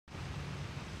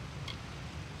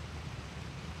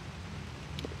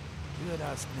had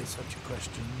asked me such a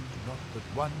question, not but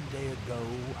one day ago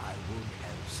I would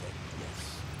have said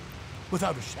yes,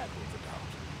 without a shadow of a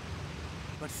doubt.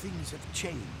 But things have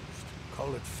changed.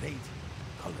 Call it fate,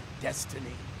 call it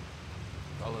destiny,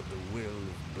 call it the will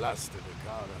of blasted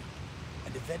Akara.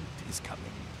 An event is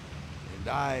coming, and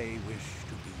I wish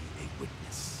to be a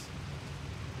witness.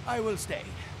 I will stay.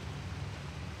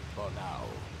 For now.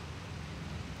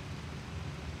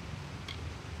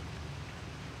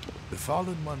 The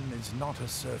Fallen One is not a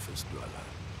surface dweller.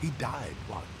 He died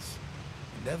once,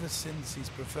 and ever since he's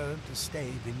preferred to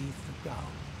stay beneath the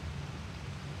ground.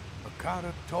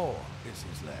 Akara Tor is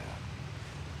his lair.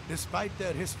 Despite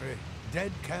their history,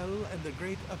 Dead Kel and the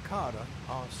great Akara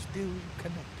are still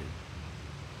connected.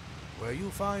 Where you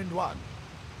find one,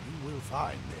 you will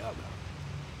find the other.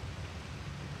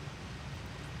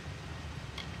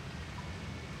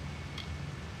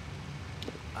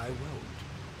 I won't.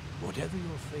 Whatever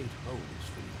your fate holds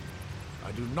for you,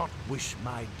 I do not wish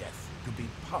my death to be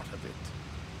part of it.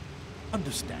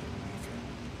 Understand me,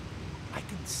 friend. I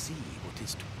can see what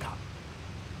is to come.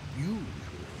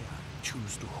 Usually I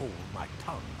choose to hold my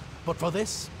tongue, but for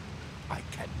this, I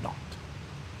cannot.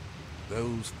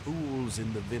 Those fools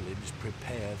in the village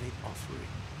prepare the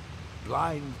offering,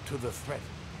 blind to the threat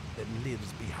that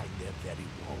lives behind their very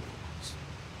walls.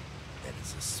 There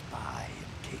is a spy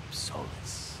in Cape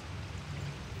Solace.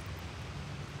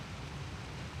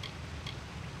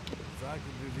 If I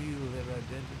could reveal their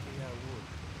identity, I would.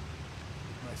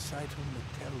 But my sight only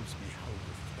tells me how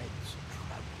the threads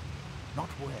travel, not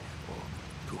where or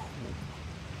to whom.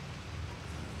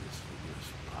 This figure is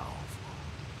powerful,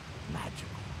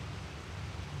 magical.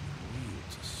 It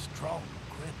wields a strong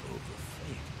grip over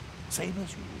fate, same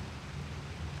as you.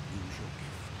 Use your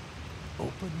gift.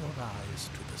 Open your eyes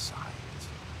to the signs.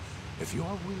 If you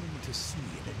are willing to see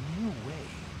in a new way,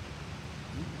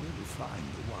 you will find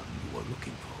the one you are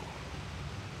looking for.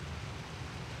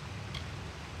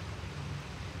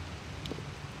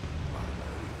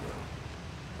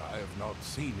 I have not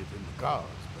seen it in the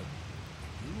cards, but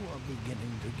you are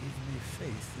beginning to give me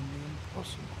faith in the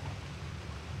impossible.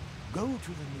 Go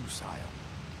to the new scion,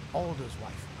 Alder's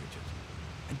wife, Bridget,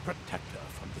 and protect her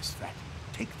from this threat.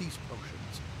 Take these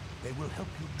potions. They will help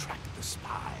you track the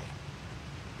spy.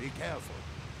 Be careful.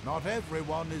 Not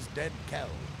everyone is Dead Kel.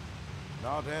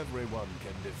 Not everyone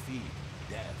can defeat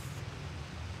death.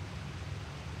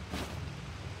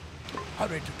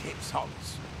 Hurry to Cape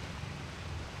Solace.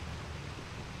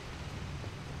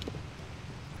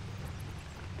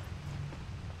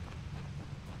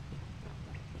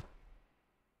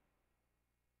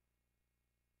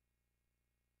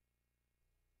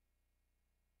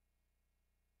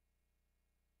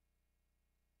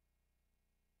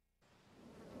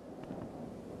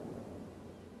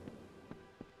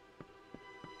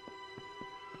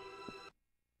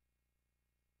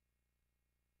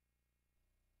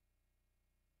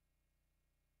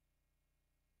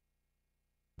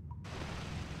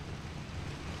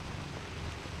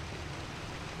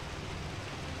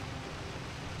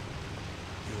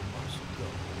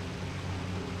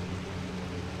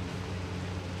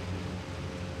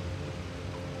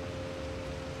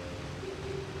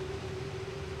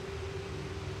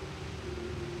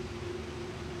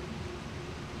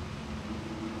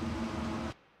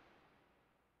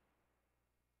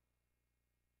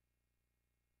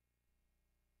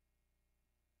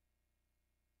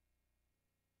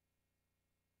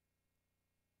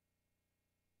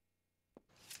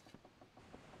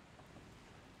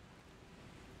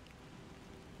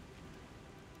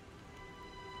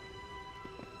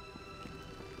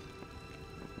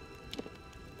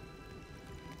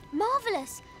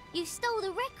 Marvelous! You stole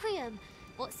the Requiem!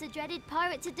 What's the dreaded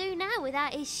pirate to do now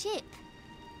without his ship?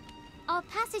 Our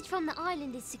passage from the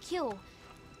island is secure.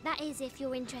 That is, if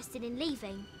you're interested in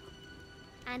leaving.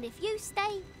 And if you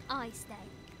stay, I stay.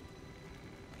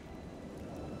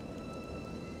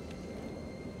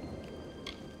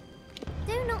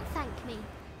 Do not thank me.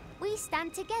 We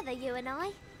stand together, you and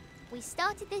I. We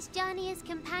started this journey as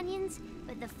companions,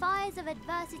 but the fires of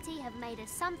adversity have made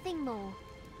us something more.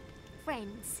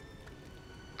 Friends.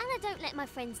 And I don't let my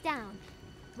friends down.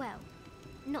 Well,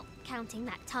 not counting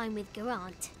that time with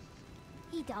Geraint.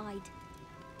 He died.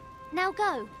 Now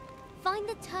go. Find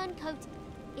the turncoat.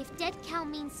 If Dead Cal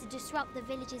means to disrupt the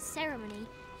village's ceremony,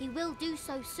 he will do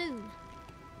so soon.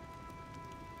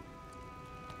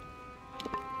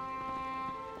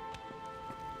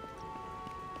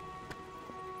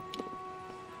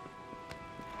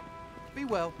 Be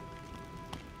well.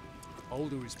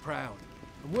 Alder is proud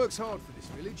and works hard for this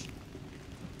village.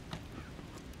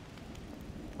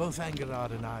 Both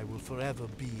Angerard and I will forever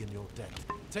be in your debt.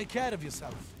 Take care of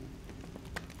yourself.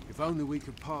 only we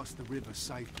could pass the river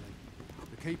safely.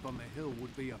 The keep on the hill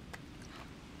would be a...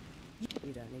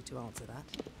 You don't need to answer that.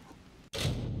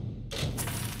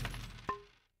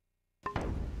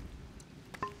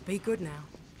 Be good now.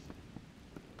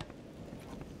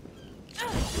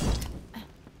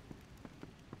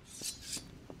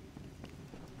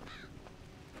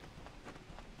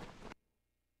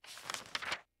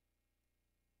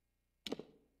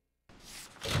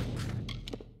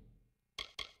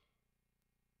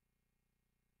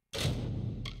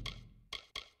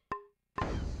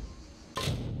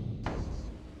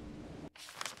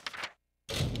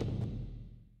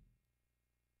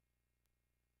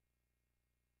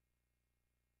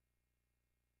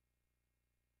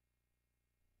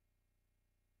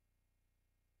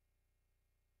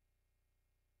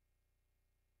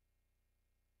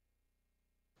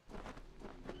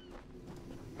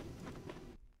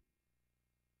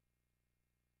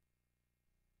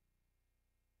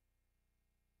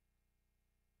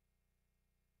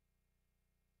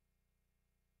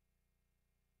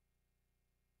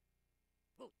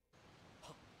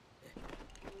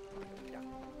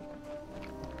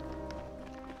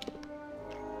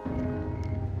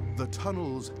 The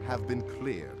tunnels have been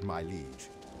cleared, my liege.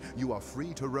 You are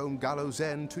free to roam Gallows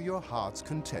End to your heart's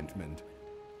contentment.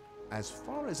 As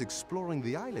far as exploring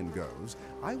the island goes,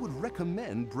 I would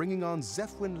recommend bringing on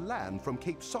Zephwin Land from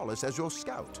Cape Solace as your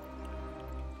scout.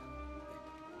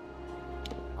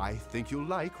 I think you'll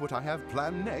like what I have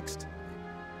planned next.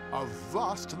 A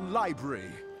vast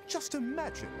library. Just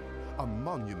imagine, a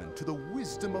monument to the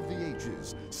wisdom of the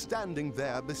ages, standing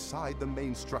there beside the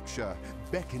main structure,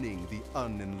 beckoning the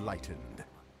unenlightened.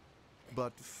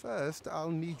 But first, I'll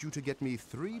need you to get me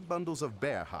 3 bundles of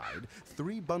bear hide,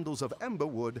 3 bundles of ember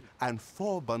wood, and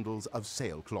 4 bundles of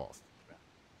sailcloth.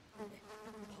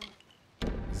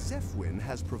 Zephwin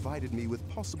has provided me with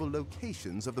possible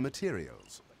locations of the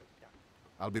materials.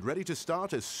 I'll be ready to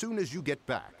start as soon as you get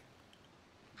back.